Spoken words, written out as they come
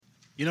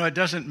You know, it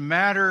doesn't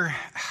matter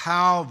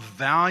how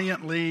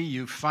valiantly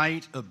you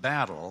fight a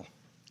battle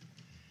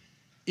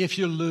if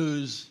you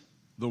lose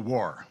the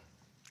war.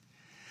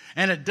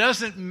 And it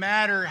doesn't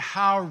matter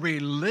how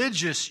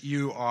religious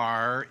you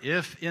are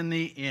if in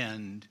the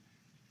end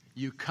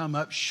you come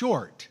up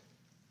short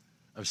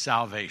of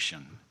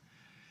salvation.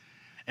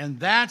 And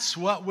that's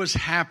what was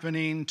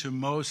happening to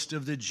most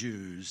of the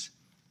Jews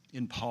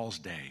in Paul's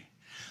day.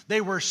 They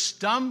were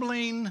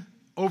stumbling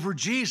over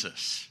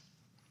Jesus,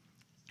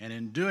 and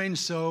in doing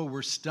so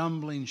were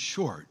stumbling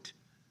short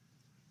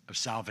of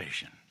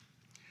salvation.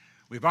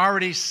 We've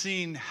already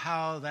seen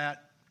how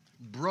that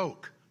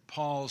broke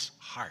Paul's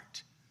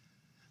heart.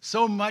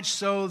 So much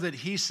so that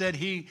he said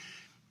he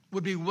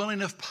would be willing,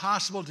 if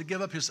possible, to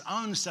give up his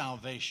own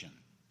salvation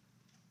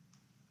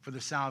for the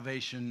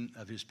salvation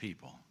of his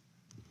people.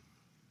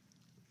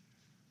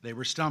 They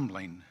were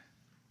stumbling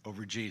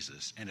over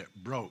Jesus, and it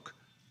broke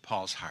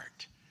Paul's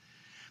heart.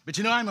 But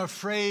you know, I'm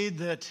afraid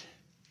that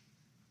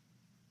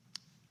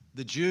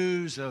the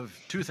Jews of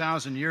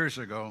 2,000 years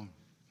ago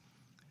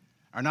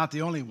are not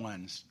the only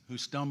ones who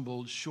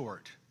stumbled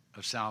short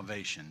of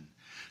salvation.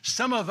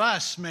 Some of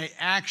us may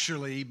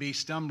actually be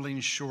stumbling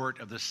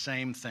short of the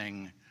same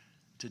thing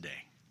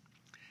today.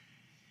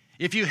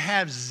 If you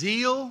have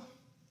zeal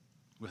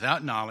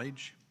without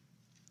knowledge,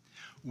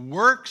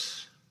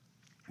 works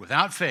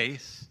without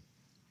faith,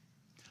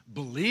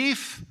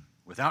 belief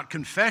without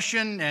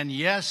confession, and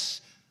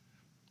yes,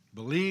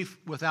 belief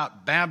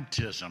without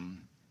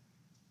baptism,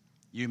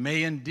 you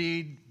may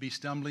indeed be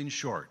stumbling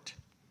short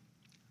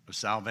of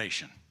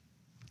salvation.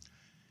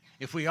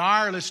 If we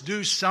are, let's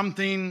do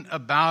something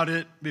about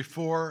it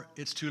before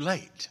it's too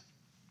late.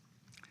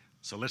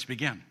 So let's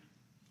begin.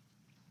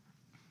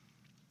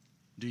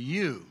 Do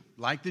you,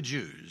 like the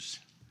Jews,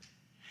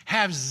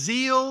 have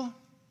zeal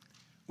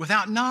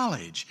without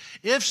knowledge?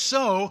 If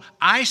so,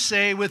 I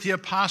say with the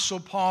Apostle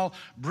Paul,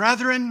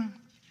 brethren,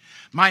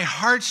 my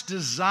heart's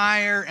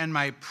desire and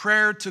my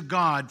prayer to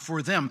God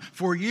for them,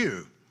 for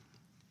you,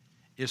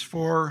 is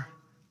for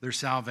their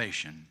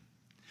salvation.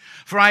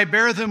 For I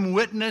bear them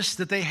witness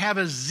that they have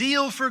a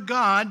zeal for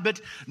God,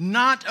 but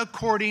not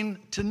according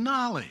to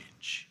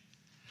knowledge.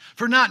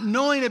 For not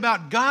knowing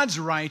about God's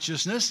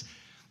righteousness,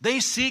 they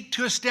seek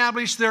to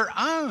establish their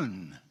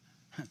own.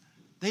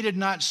 They did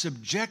not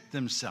subject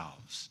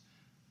themselves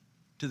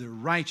to the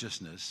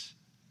righteousness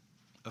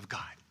of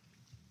God.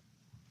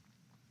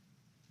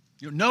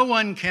 No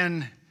one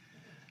can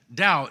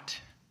doubt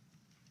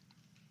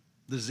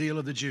the zeal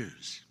of the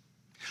Jews.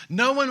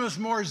 No one was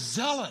more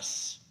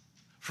zealous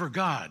for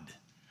God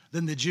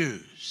than the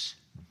Jews.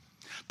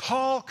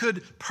 Paul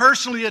could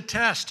personally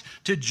attest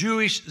to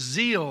Jewish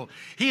zeal.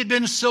 He had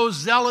been so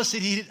zealous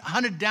that he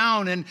hunted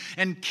down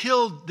and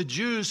killed the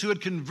Jews who had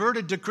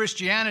converted to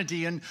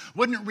Christianity and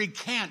wouldn't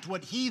recant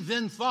what he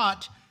then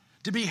thought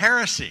to be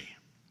heresy.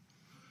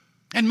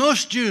 And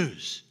most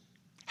Jews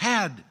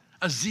had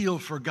a zeal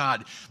for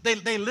God.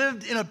 They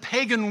lived in a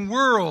pagan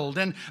world,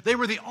 and they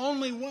were the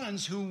only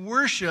ones who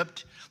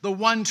worshiped the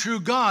one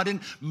true God.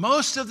 And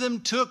most of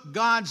them took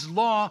God's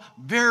law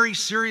very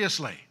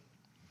seriously.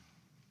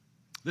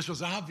 This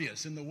was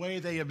obvious in the way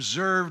they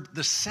observed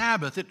the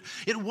Sabbath.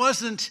 It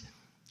wasn't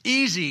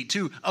easy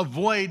to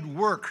avoid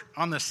work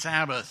on the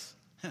Sabbath,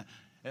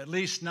 at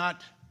least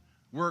not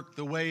work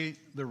the way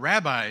the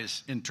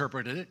rabbis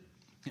interpreted it.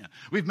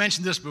 We've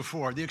mentioned this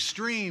before, the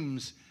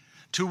extremes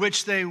to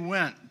which they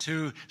went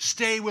to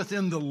stay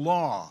within the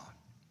law.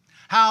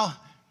 How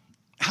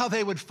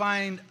they would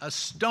find a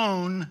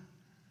stone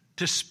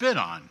to spit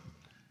on,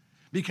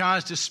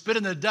 because to spit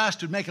in the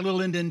dust would make a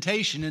little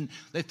indentation, and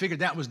they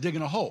figured that was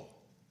digging a hole.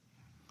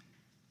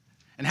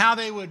 And how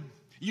they would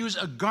use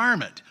a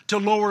garment to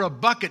lower a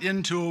bucket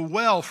into a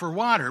well for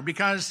water,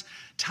 because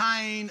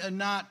tying a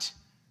knot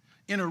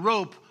in a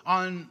rope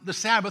on the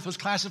Sabbath was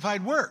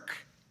classified work,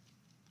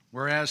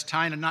 whereas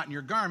tying a knot in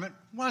your garment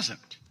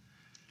wasn't.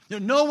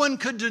 No one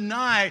could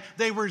deny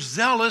they were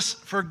zealous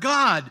for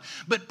God,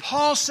 but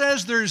Paul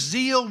says their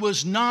zeal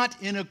was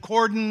not in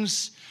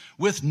accordance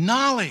with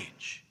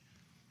knowledge.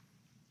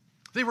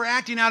 They were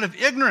acting out of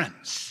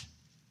ignorance,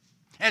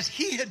 as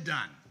he had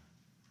done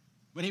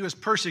when he was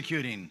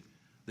persecuting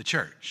the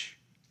church.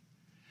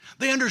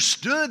 They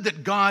understood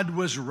that God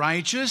was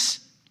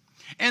righteous,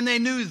 and they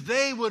knew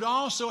they would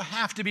also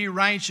have to be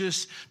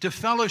righteous to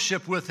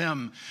fellowship with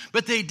him.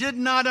 But they did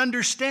not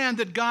understand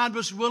that God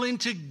was willing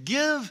to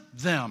give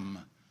them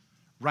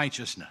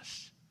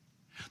righteousness.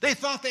 They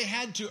thought they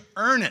had to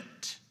earn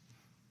it.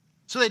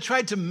 So they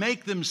tried to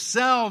make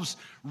themselves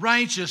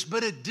righteous,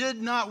 but it did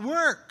not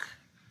work.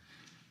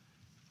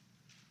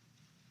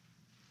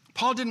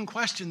 Paul didn't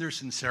question their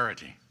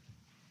sincerity.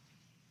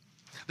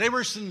 They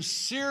were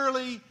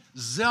sincerely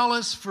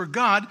zealous for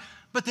God,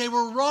 but they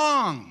were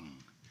wrong.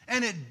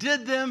 And it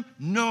did them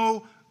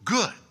no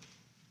good.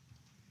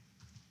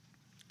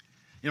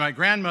 My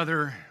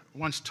grandmother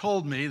once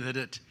told me that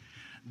it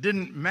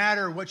didn't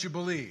matter what you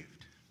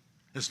believed,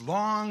 as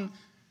long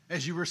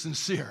as you were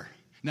sincere.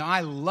 Now,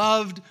 I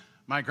loved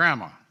my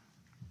grandma,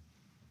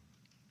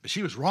 but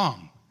she was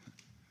wrong.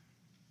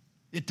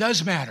 It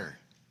does matter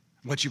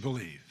what you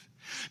believe.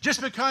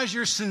 Just because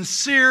you're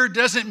sincere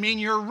doesn't mean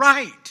you're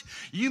right.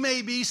 You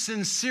may be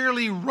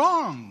sincerely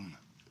wrong.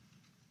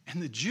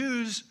 And the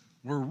Jews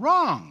were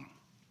wrong.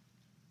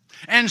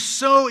 And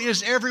so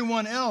is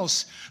everyone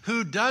else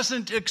who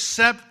doesn't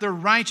accept the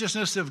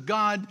righteousness of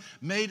God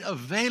made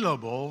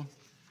available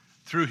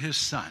through his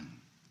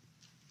Son.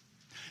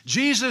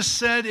 Jesus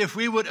said if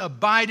we would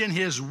abide in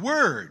his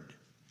word,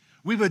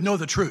 we would know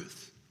the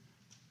truth,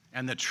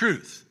 and the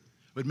truth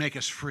would make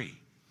us free.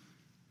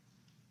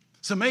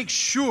 So make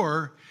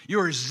sure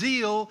your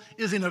zeal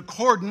is in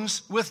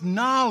accordance with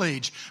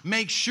knowledge.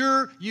 Make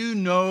sure you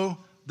know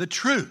the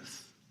truth.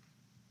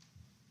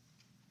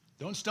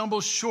 Don't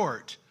stumble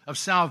short of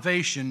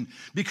salvation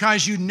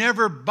because you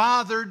never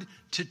bothered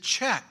to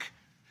check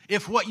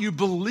if what you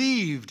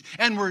believed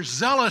and were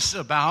zealous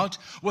about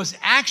was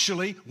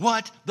actually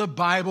what the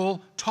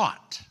Bible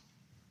taught.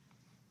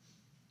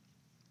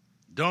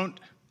 Don't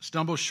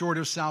stumble short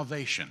of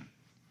salvation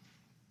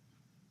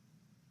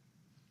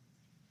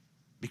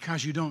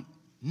because you don't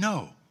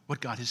know what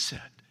God has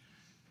said.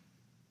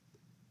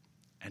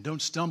 And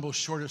don't stumble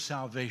short of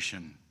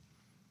salvation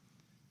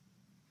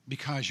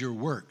because your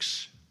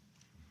works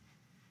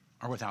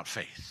are without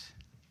faith.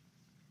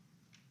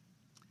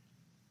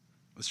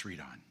 Let's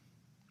read on.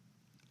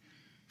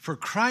 For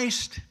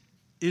Christ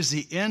is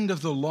the end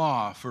of the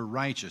law for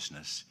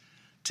righteousness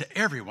to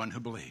everyone who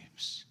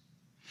believes.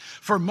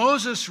 For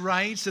Moses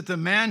writes that the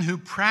man who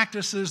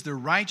practices the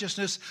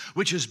righteousness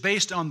which is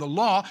based on the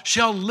law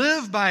shall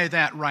live by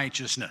that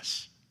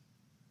righteousness.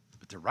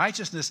 But the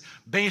righteousness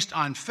based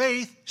on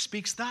faith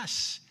speaks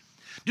thus.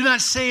 Do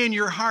not say in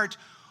your heart,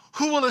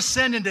 who will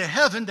ascend into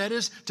heaven, that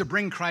is, to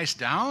bring Christ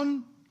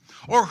down?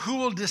 Or who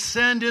will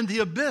descend in the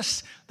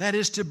abyss, that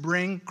is, to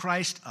bring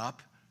Christ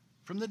up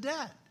from the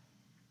dead?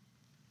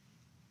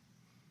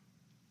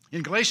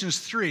 In Galatians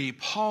 3,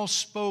 Paul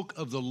spoke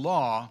of the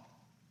law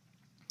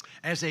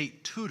as a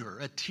tutor,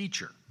 a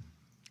teacher,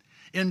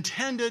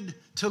 intended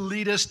to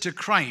lead us to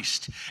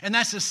Christ. And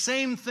that's the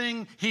same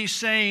thing he's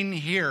saying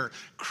here.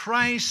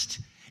 Christ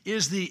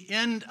is the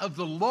end of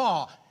the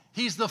law.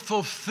 He's the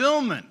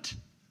fulfillment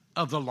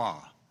of the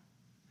law.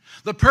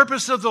 The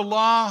purpose of the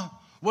law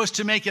was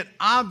to make it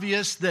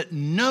obvious that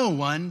no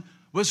one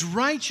was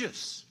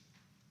righteous.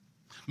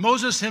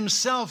 Moses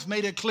himself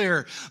made it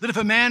clear that if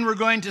a man were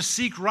going to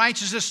seek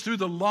righteousness through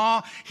the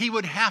law, he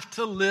would have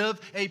to live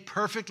a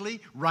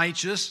perfectly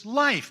righteous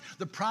life.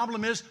 The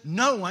problem is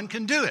no one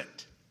can do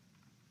it.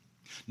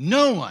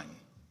 No one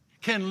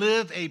can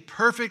live a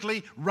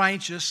perfectly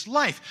righteous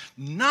life,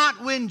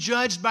 not when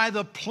judged by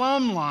the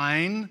plumb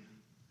line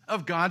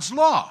of God's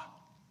law.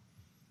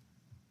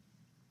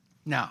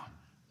 Now,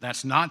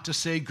 that's not to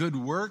say good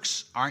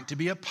works aren't to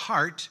be a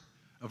part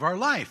of our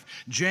life.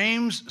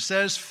 James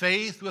says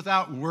faith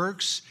without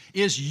works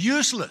is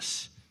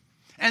useless,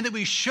 and that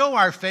we show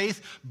our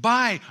faith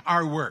by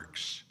our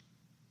works.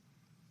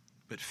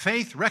 But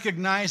faith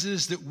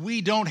recognizes that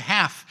we don't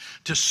have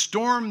to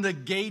storm the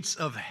gates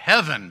of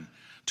heaven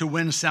to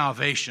win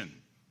salvation,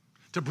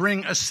 to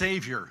bring a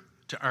Savior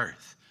to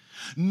earth.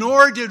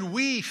 Nor did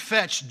we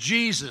fetch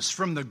Jesus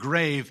from the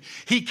grave.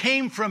 He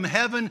came from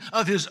heaven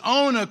of his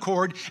own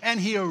accord, and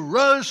he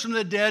arose from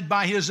the dead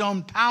by his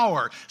own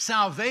power.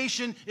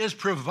 Salvation is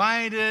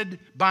provided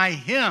by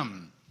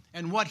him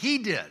and what he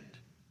did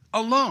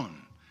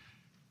alone.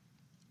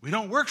 We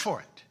don't work for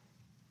it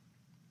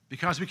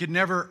because we could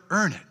never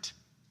earn it.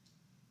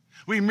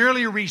 We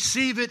merely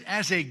receive it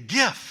as a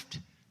gift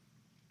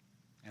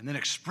and then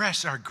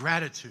express our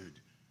gratitude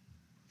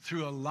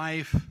through a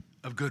life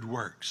of good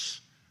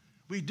works.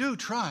 We do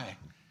try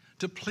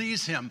to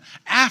please him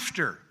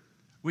after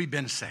we've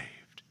been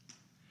saved.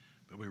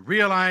 But we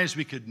realize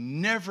we could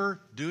never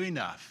do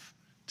enough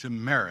to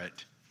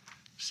merit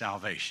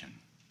salvation.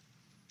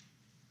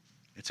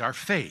 It's our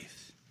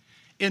faith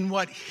in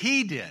what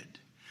he did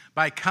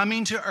by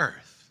coming to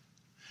earth,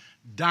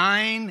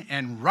 dying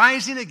and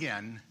rising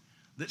again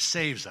that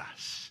saves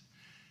us.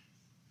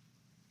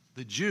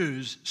 The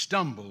Jews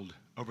stumbled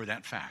over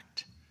that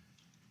fact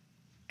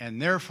and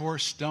therefore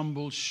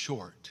stumbled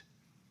short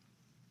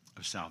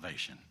of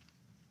salvation.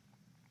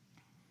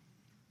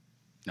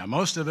 Now,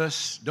 most of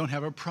us don't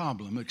have a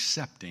problem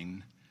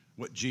accepting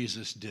what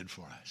Jesus did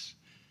for us.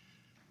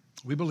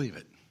 We believe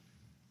it.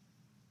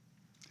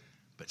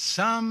 But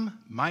some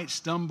might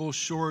stumble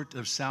short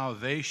of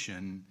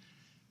salvation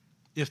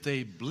if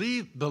they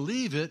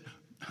believe it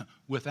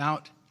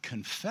without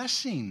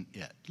confessing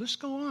it. Let's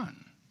go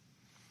on.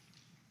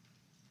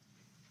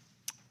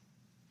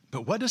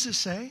 But what does it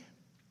say?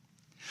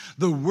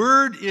 The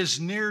word is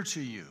near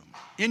to you,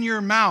 in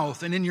your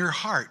mouth and in your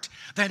heart.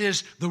 That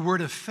is the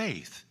word of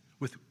faith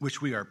with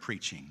which we are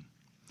preaching.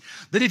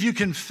 That if you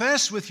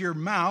confess with your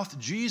mouth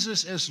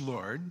Jesus as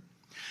Lord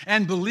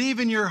and believe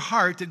in your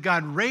heart that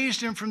God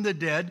raised him from the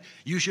dead,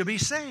 you shall be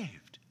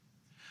saved.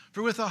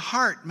 For with the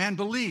heart man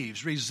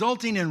believes,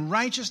 resulting in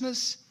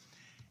righteousness,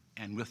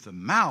 and with the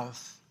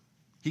mouth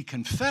he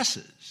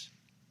confesses,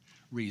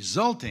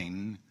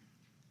 resulting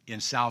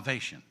in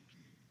salvation.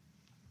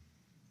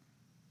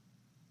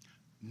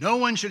 No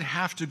one should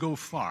have to go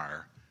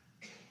far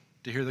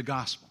to hear the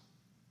gospel.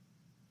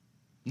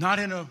 Not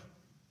in a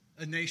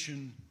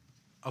nation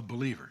of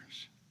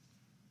believers.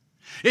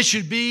 It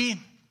should be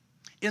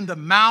in the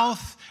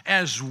mouth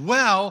as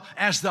well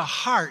as the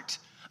heart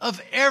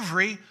of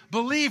every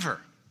believer.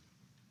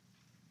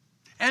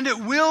 And it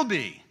will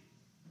be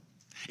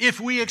if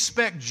we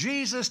expect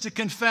Jesus to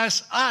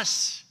confess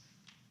us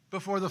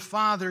before the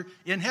Father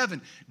in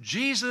heaven.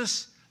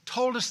 Jesus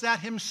told us that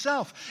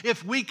himself.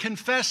 If we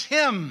confess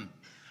him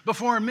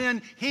before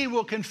men, he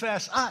will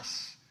confess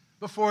us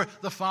before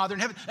the Father in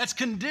heaven. That's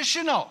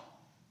conditional.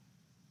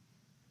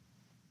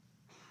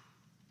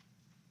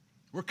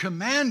 We're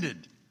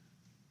commanded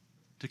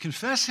to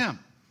confess him.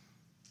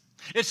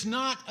 It's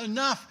not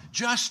enough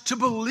just to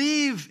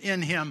believe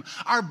in him.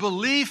 Our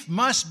belief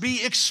must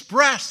be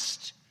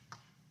expressed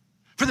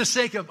for the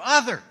sake of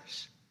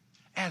others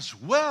as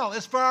well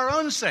as for our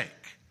own sake.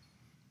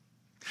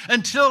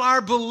 Until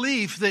our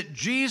belief that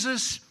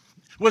Jesus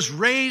was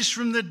raised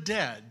from the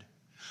dead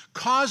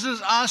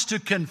causes us to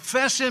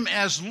confess him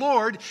as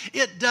Lord,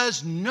 it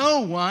does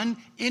no one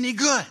any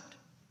good.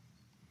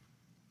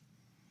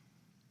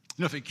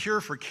 You know, if a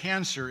cure for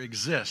cancer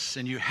exists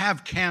and you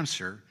have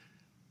cancer,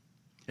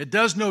 it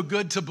does no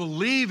good to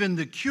believe in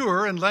the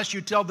cure unless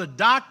you tell the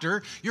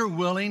doctor you're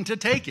willing to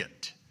take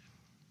it.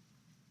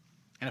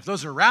 And if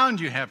those around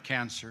you have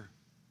cancer,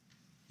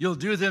 you'll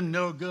do them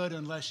no good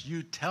unless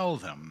you tell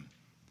them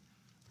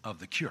of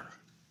the cure.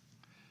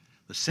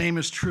 The same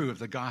is true of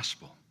the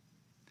gospel.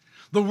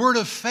 The word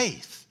of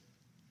faith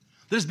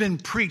that has been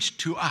preached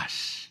to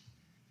us,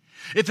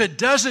 if it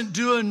doesn't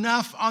do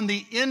enough on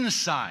the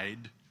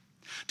inside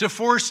to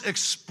force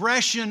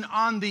expression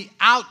on the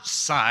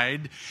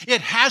outside,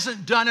 it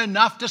hasn't done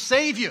enough to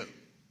save you.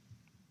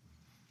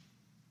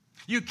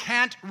 You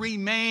can't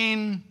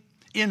remain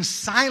in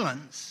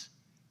silence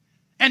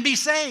and be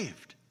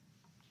saved.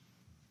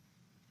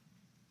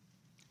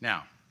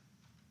 Now,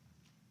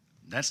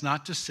 that's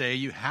not to say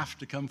you have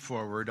to come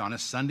forward on a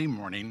Sunday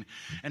morning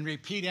and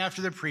repeat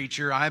after the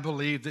preacher, I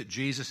believe that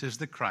Jesus is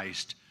the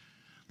Christ,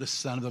 the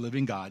Son of the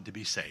living God, to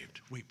be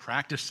saved. We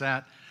practice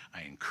that.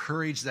 I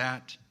encourage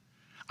that.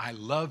 I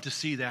love to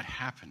see that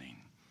happening.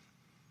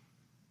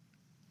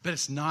 But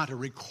it's not a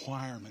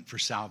requirement for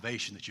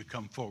salvation that you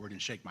come forward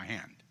and shake my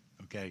hand,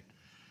 okay?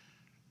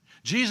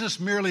 Jesus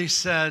merely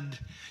said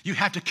you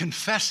have to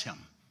confess him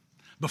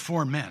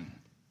before men.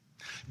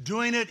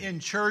 Doing it in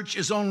church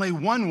is only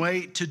one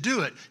way to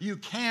do it. You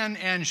can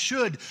and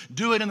should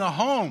do it in the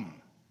home,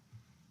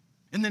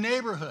 in the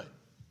neighborhood,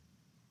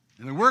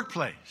 in the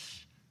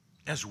workplace,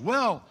 as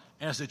well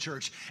as the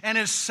church. And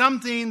it's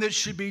something that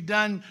should be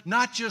done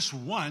not just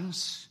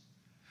once,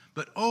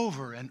 but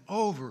over and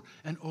over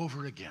and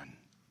over again.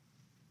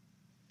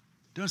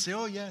 Don't say,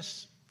 oh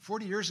yes,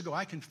 40 years ago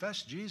I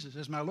confessed Jesus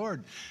as my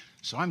Lord,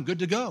 so I'm good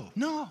to go.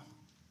 No.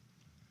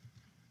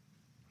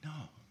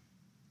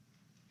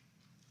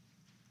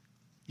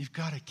 You've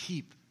got to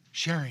keep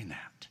sharing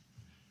that.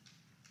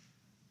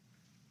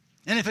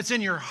 And if it's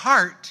in your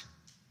heart,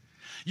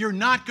 you're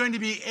not going to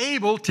be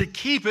able to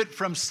keep it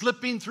from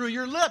slipping through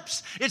your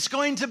lips. It's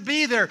going to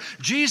be there.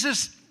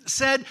 Jesus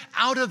said,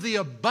 out of the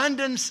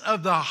abundance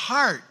of the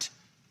heart,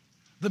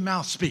 the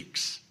mouth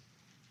speaks.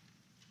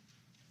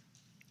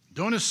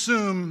 Don't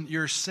assume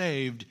you're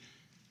saved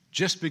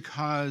just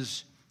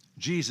because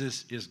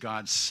Jesus is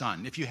God's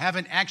Son. If you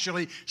haven't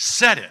actually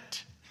said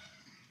it,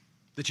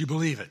 that you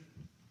believe it,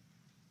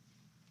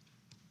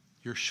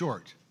 you're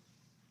short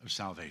of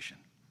salvation.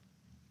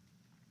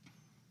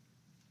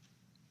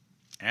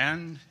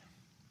 And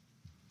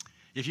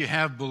if you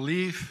have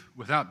belief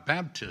without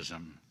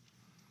baptism,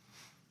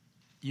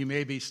 you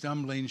may be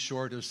stumbling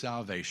short of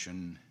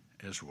salvation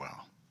as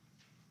well.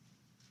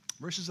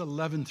 Verses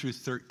 11 through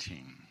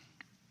 13.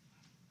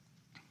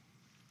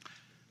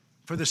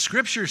 For the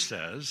scripture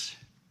says,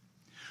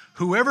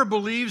 whoever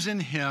believes in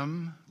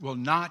him will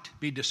not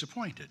be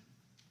disappointed.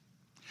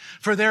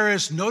 For there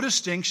is no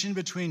distinction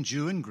between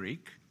Jew and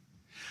Greek,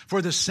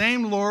 for the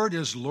same Lord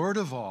is Lord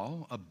of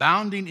all,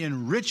 abounding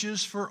in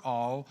riches for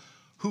all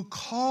who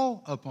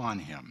call upon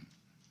him.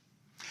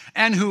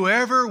 And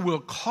whoever will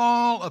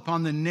call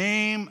upon the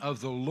name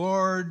of the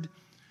Lord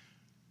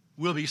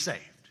will be saved.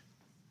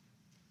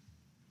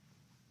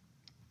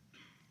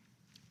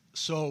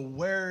 So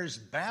where's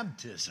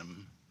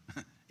baptism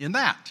in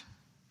that?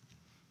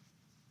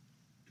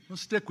 Well,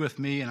 stick with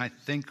me and I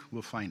think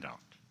we'll find out.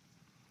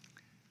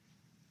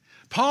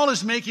 Paul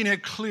is making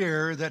it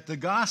clear that the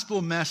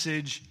gospel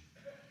message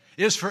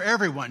is for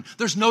everyone.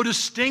 There's no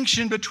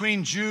distinction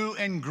between Jew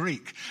and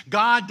Greek.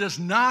 God does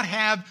not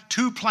have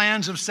two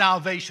plans of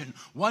salvation,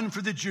 one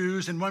for the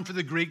Jews and one for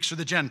the Greeks or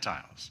the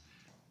Gentiles.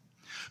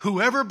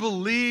 Whoever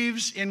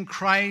believes in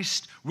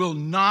Christ will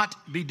not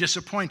be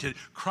disappointed.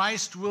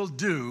 Christ will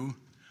do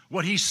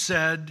what he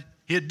said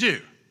he'd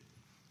do.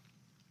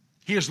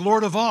 He is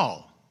Lord of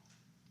all.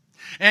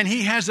 And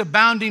he has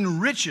abounding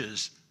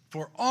riches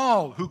for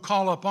all who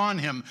call upon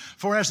him.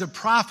 For as the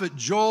prophet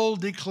Joel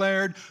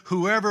declared,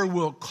 whoever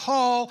will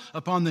call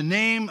upon the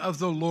name of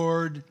the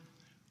Lord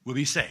will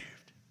be saved.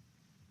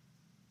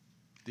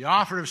 The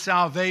offer of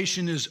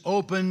salvation is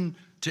open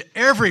to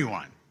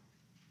everyone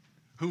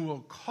who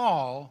will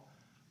call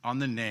on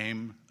the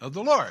name of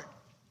the Lord.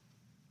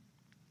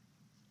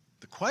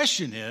 The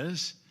question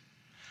is,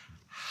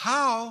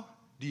 how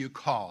do you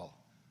call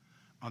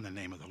on the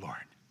name of the Lord?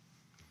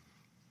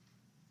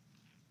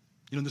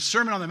 You know, in the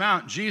Sermon on the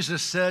Mount,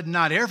 Jesus said,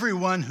 "Not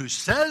everyone who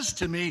says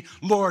to me,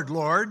 'Lord,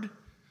 Lord,'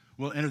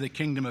 will enter the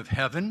kingdom of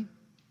heaven,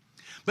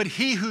 but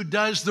he who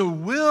does the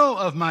will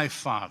of my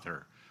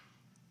Father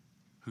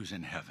who's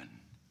in heaven."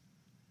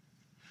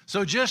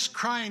 So just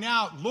crying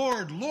out,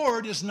 "Lord,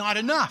 Lord," is not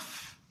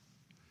enough.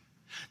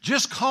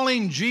 Just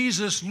calling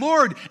Jesus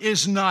Lord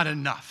is not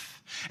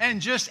enough.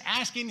 And just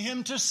asking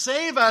him to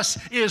save us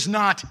is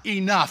not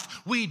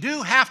enough. We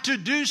do have to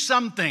do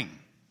something.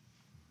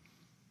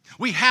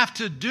 We have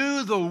to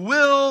do the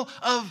will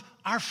of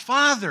our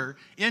Father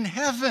in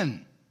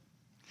heaven.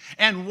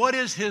 And what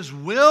is his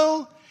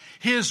will?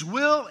 His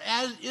will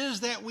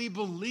is that we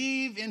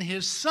believe in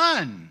his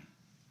Son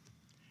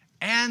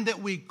and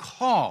that we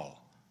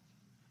call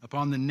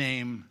upon the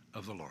name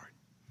of the Lord.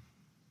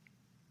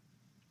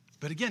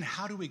 But again,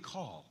 how do we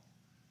call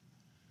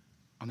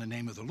on the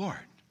name of the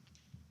Lord?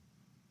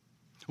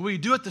 We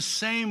do it the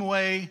same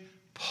way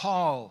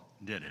Paul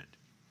did it.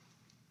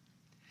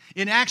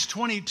 In Acts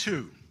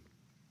 22,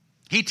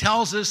 he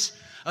tells us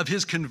of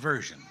his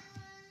conversion.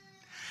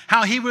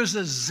 How he was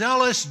a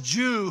zealous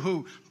Jew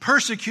who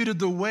persecuted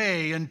the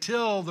way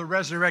until the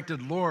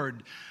resurrected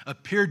Lord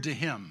appeared to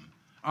him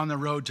on the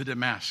road to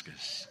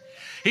Damascus.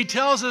 He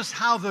tells us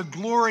how the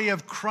glory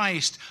of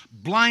Christ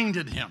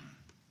blinded him,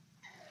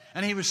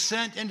 and he was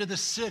sent into the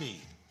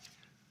city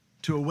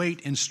to await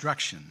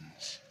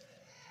instructions.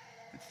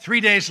 3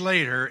 days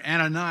later,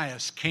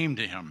 Ananias came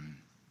to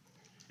him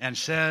and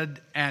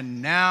said,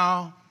 "And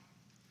now,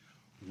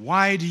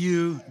 why do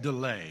you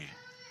delay?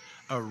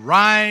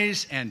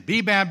 Arise and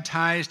be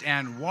baptized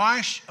and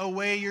wash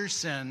away your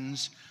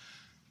sins,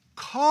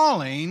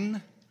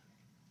 calling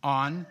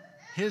on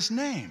his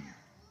name."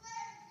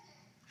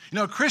 You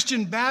know,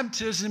 Christian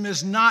baptism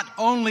is not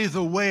only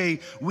the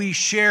way we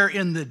share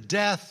in the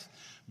death,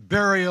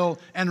 burial,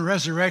 and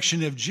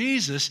resurrection of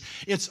Jesus,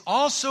 it's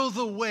also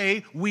the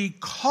way we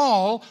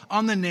call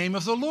on the name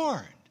of the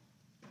Lord.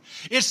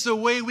 It's the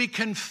way we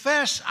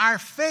confess our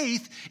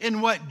faith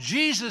in what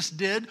Jesus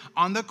did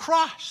on the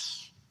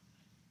cross,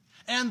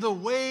 and the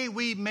way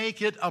we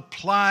make it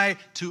apply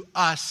to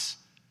us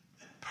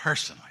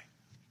personally.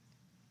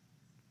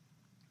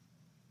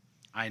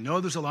 I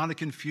know there's a lot of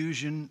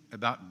confusion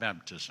about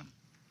baptism.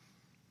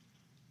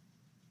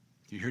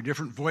 You hear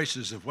different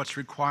voices of what's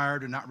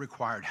required or not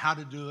required, how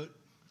to do it.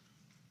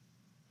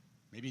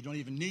 Maybe you don't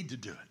even need to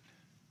do it.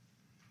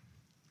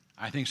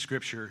 I think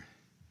Scripture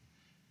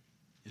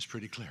is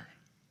pretty clear.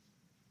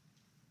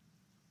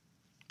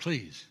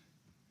 Please,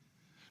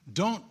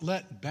 don't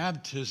let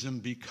baptism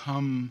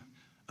become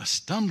a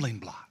stumbling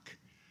block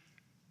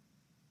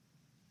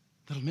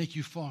that'll make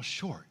you fall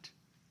short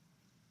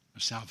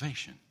of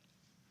salvation.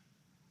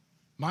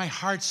 My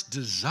heart's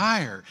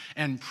desire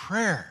and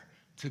prayer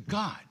to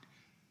God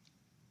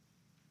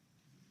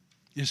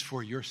is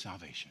for your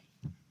salvation.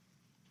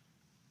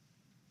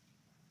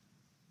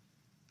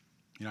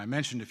 You know, I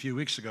mentioned a few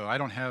weeks ago, I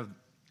don't have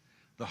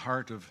the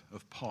heart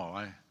of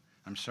Paul.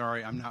 I'm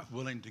sorry, I'm not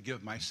willing to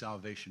give my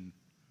salvation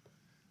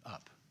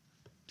up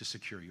to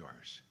secure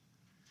yours.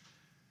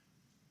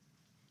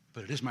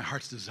 But it is my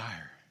heart's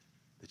desire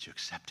that you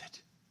accept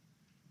it.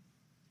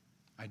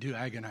 I do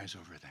agonize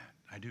over that.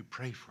 I do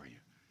pray for you.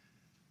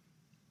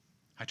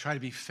 I try to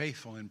be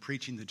faithful in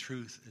preaching the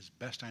truth as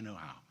best I know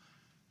how.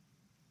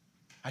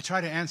 I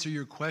try to answer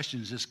your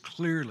questions as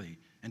clearly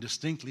and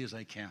distinctly as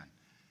I can.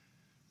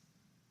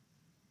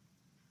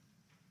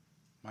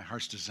 My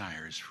heart's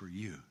desire is for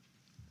you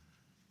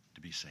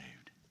to be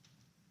saved.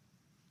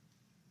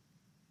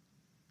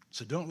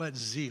 So don't let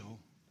zeal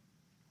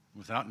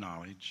without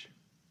knowledge,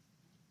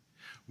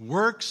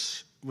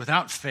 works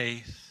without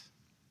faith,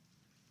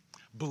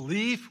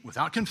 belief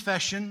without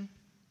confession,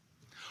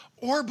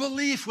 or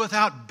belief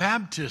without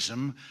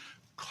baptism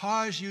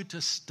cause you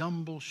to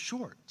stumble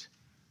short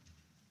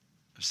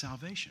of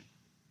salvation.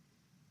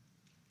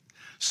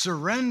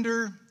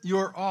 Surrender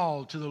your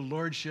all to the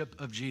lordship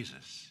of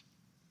Jesus.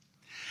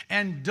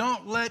 And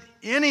don't let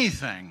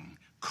anything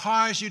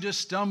cause you to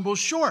stumble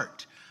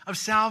short of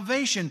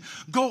salvation.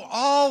 Go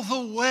all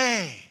the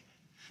way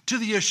to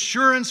the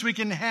assurance we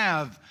can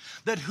have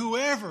that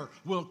whoever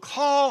will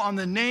call on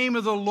the name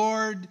of the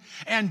Lord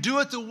and do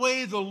it the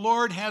way the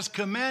Lord has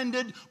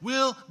commanded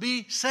will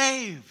be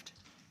saved.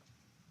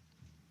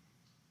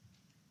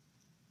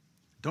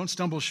 Don't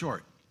stumble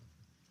short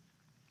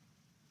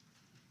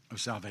of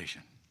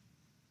salvation.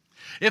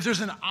 If there's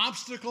an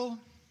obstacle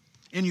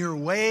in your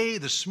way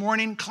this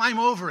morning, climb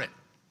over it.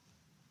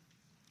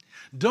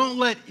 Don't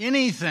let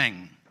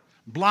anything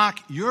block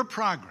your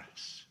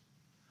progress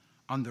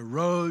on the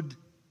road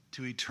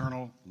to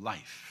eternal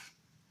life.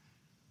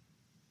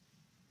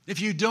 If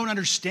you don't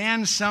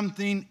understand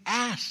something,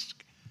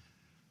 ask.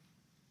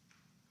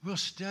 We'll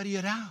study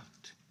it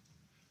out.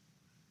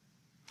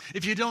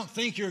 If you don't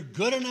think you're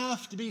good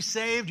enough to be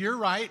saved, you're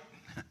right.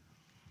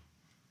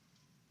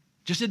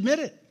 Just admit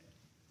it.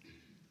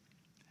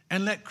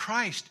 And let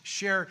Christ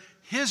share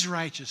his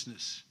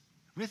righteousness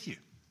with you.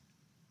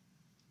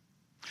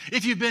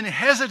 If you've been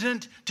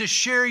hesitant to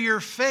share your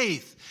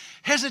faith,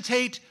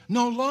 hesitate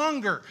no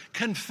longer.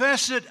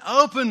 Confess it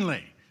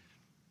openly.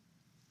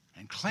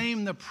 And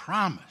claim the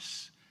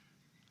promise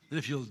that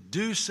if you'll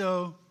do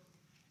so,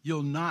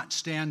 you'll not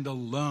stand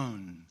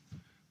alone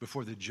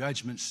before the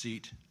judgment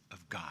seat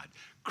of God.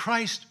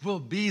 Christ will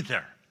be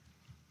there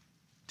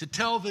to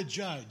tell the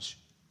judge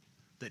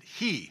that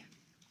he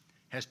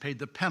has paid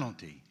the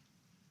penalty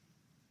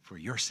for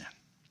your sin.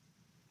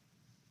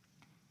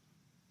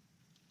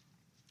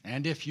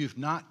 And if you've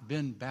not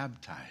been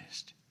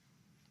baptized,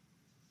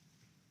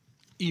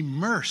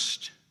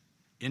 immersed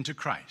into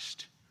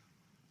Christ,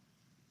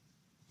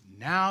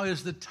 now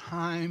is the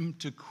time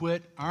to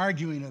quit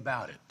arguing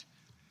about it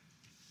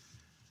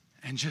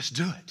and just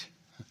do it.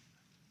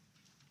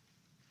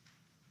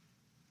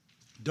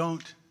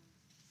 Don't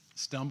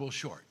stumble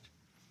short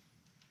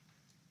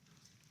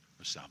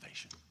of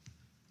salvation.